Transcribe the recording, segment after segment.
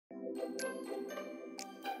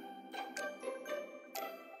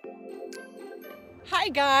Hi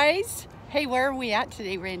guys! Hey, where are we at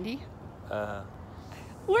today, Randy?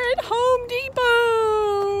 We're at Home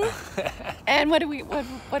Depot! And what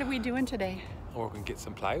are we doing today? Or we can get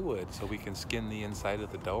some plywood so we can skin the inside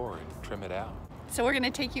of the door and trim it out. So we're going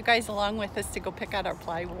to take you guys along with us to go pick out our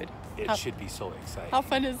plywood. It should be so exciting. How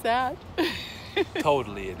fun is that?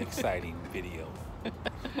 Totally an exciting video.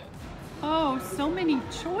 Oh, so many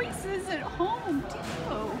choices at Home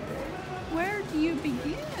Depot. Where do you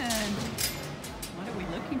begin? What are we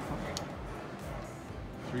looking for?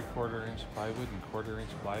 3/4 inch plywood and 1/4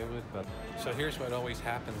 inch plywood. But so here's what always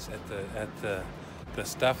happens at the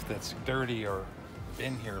stuff that's dirty or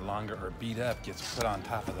been here longer or beat up gets put on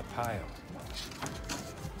top of the pile.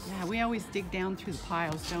 Yeah, we always dig down through the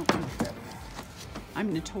piles, don't we?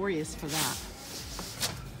 I'm notorious for that.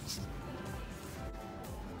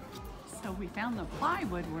 So we found the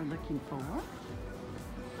plywood we're looking for.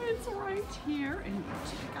 It's right here, and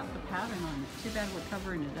check out the pattern on it. Too bad we're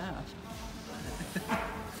covering it up.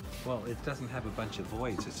 Well, it doesn't have a bunch of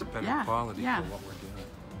voids. It's a better quality for what we're doing.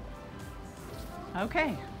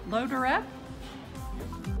 Okay, load her up.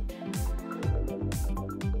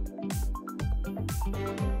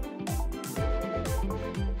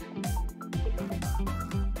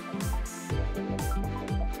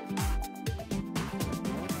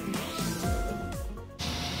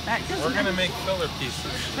 We're going to make filler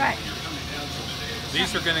pieces. Right.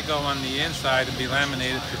 These are going to go on the inside and be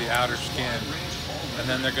laminated to the outer skin, and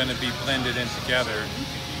then they're going to be blended in together.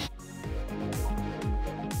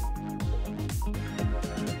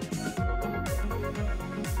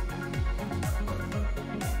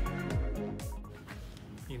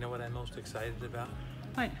 You know what I'm most excited about?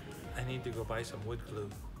 What? I need to go buy some wood glue.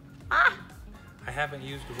 Ah! I haven't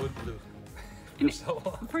used wood glue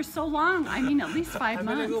for so long. I mean, at least 5 months.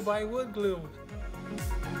 I'm gonna go buy wood glue.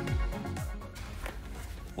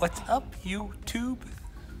 What's up, YouTube?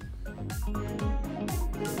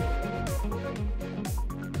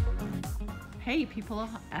 Hey, people,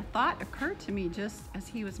 a thought occurred to me just as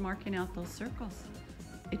he was marking out those circles.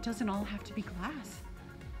 It doesn't all have to be glass.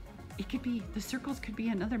 It could be, the circles could be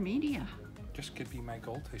another media. Just could be my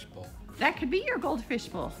goldfish bowl. That could be your goldfish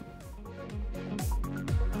bowl.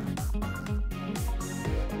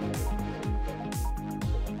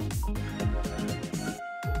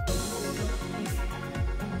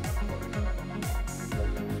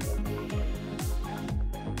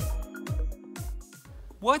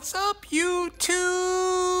 What's up,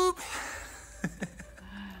 YouTube?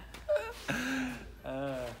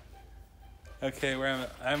 Okay,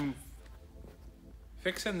 I'm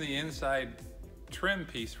fixing the inside trim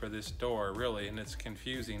piece for this door, really, and it's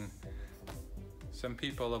confusing. Some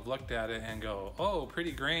people have looked at it and go, oh,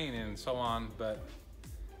 pretty grain and so on, but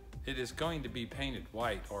it is going to be painted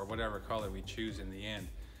white or whatever color we choose in the end.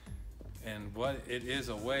 And what it is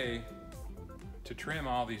a way to trim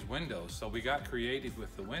all these windows. So we got creative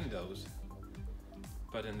with the windows,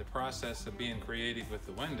 but in the process of being creative with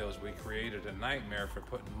the windows, we created a nightmare for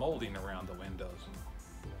putting molding around the windows.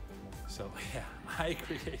 So yeah, I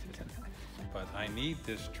created a nightmare. But I need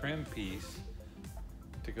this trim piece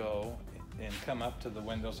to go and come up to the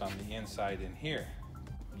windows on the inside in here.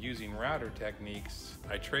 Using router techniques,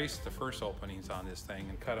 I traced the first openings on this thing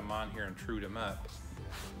and cut them on here and trued them up.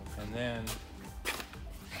 And then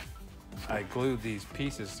I glued these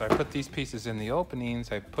pieces. So I put these pieces in the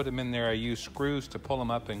openings, I put them in there, I used screws to pull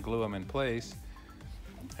them up and glue them in place.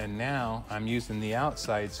 And now I'm using the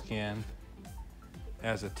outside skin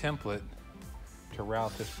as a template to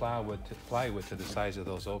route this plywood to the size of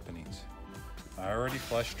those openings. I already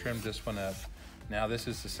flush trimmed this one up. Now this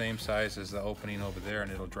is the same size as the opening over there,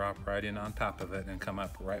 and it'll drop right in on top of it and come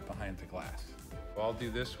up right behind the glass. So I'll do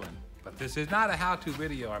this one, but this is not a how-to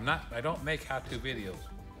video. I don't make how-to videos.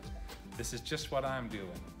 This is just what I'm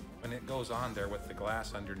doing. When it goes on there with the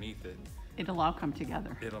glass underneath it, it'll all come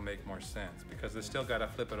together. It'll make more sense because they still got to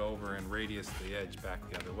flip it over and radius the edge back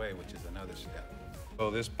the other way, which is another step. So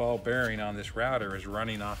this ball bearing on this router is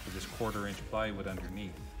running off of this 1/4 inch plywood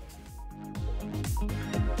underneath.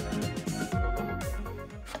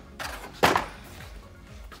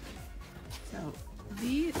 So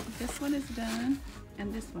this one is done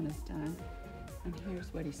and this one is done. And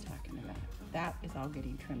here's what he's talking about. That is all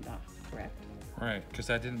getting trimmed off, correct? Right, because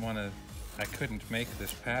I couldn't make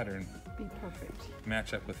this pattern be perfect.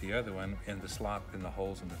 Match up with the other one in the slot in the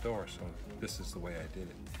holes in the door, so this is the way I did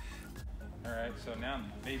it. All right, so now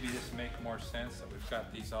maybe this makes more sense that we've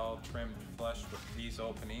got these all trimmed flush with these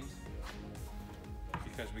openings,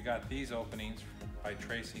 because we got these openings by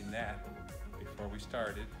tracing that before we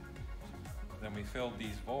started. then we filled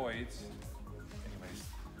these voids. Anyways,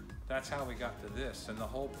 that's how we got to this. And the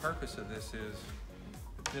whole purpose of this is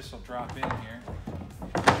this will drop in here.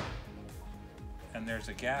 And there's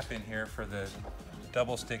a gap in here for the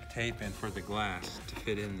double stick tape and for the glass to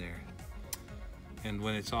fit in there. And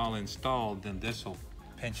when it's all installed, then this will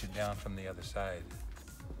pinch it down from the other side.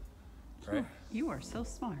 Right? You are so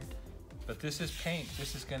smart. But this is paint.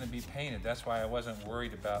 This is going to be painted. That's why I wasn't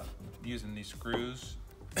worried about using these screws.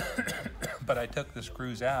 But I took the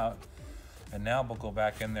screws out, and now we'll go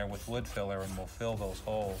back in there with wood filler and we'll fill those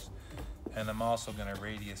holes. And I'm also going to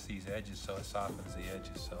radius these edges so it softens the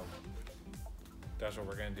edges. So that's what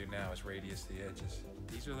we're going to do now, is radius the edges.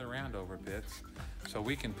 These are the roundover bits. So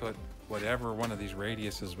we can put whatever one of these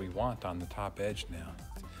radiuses we want on the top edge now.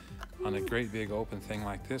 On a great big open thing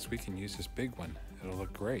like this, we can use this big one. It'll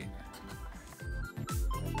look great.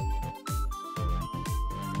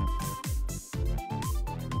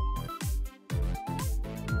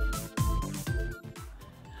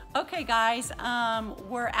 Okay guys,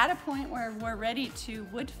 we're at a point where we're ready to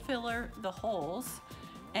wood filler the holes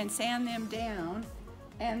and sand them down,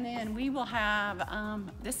 and then we will have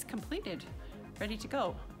this completed, ready to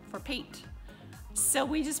go for paint. So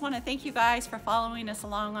we just want to thank you guys for following us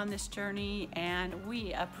along on this journey, and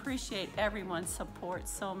we appreciate everyone's support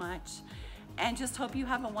so much, and just hope you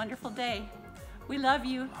have a wonderful day. We love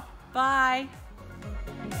you. Bye.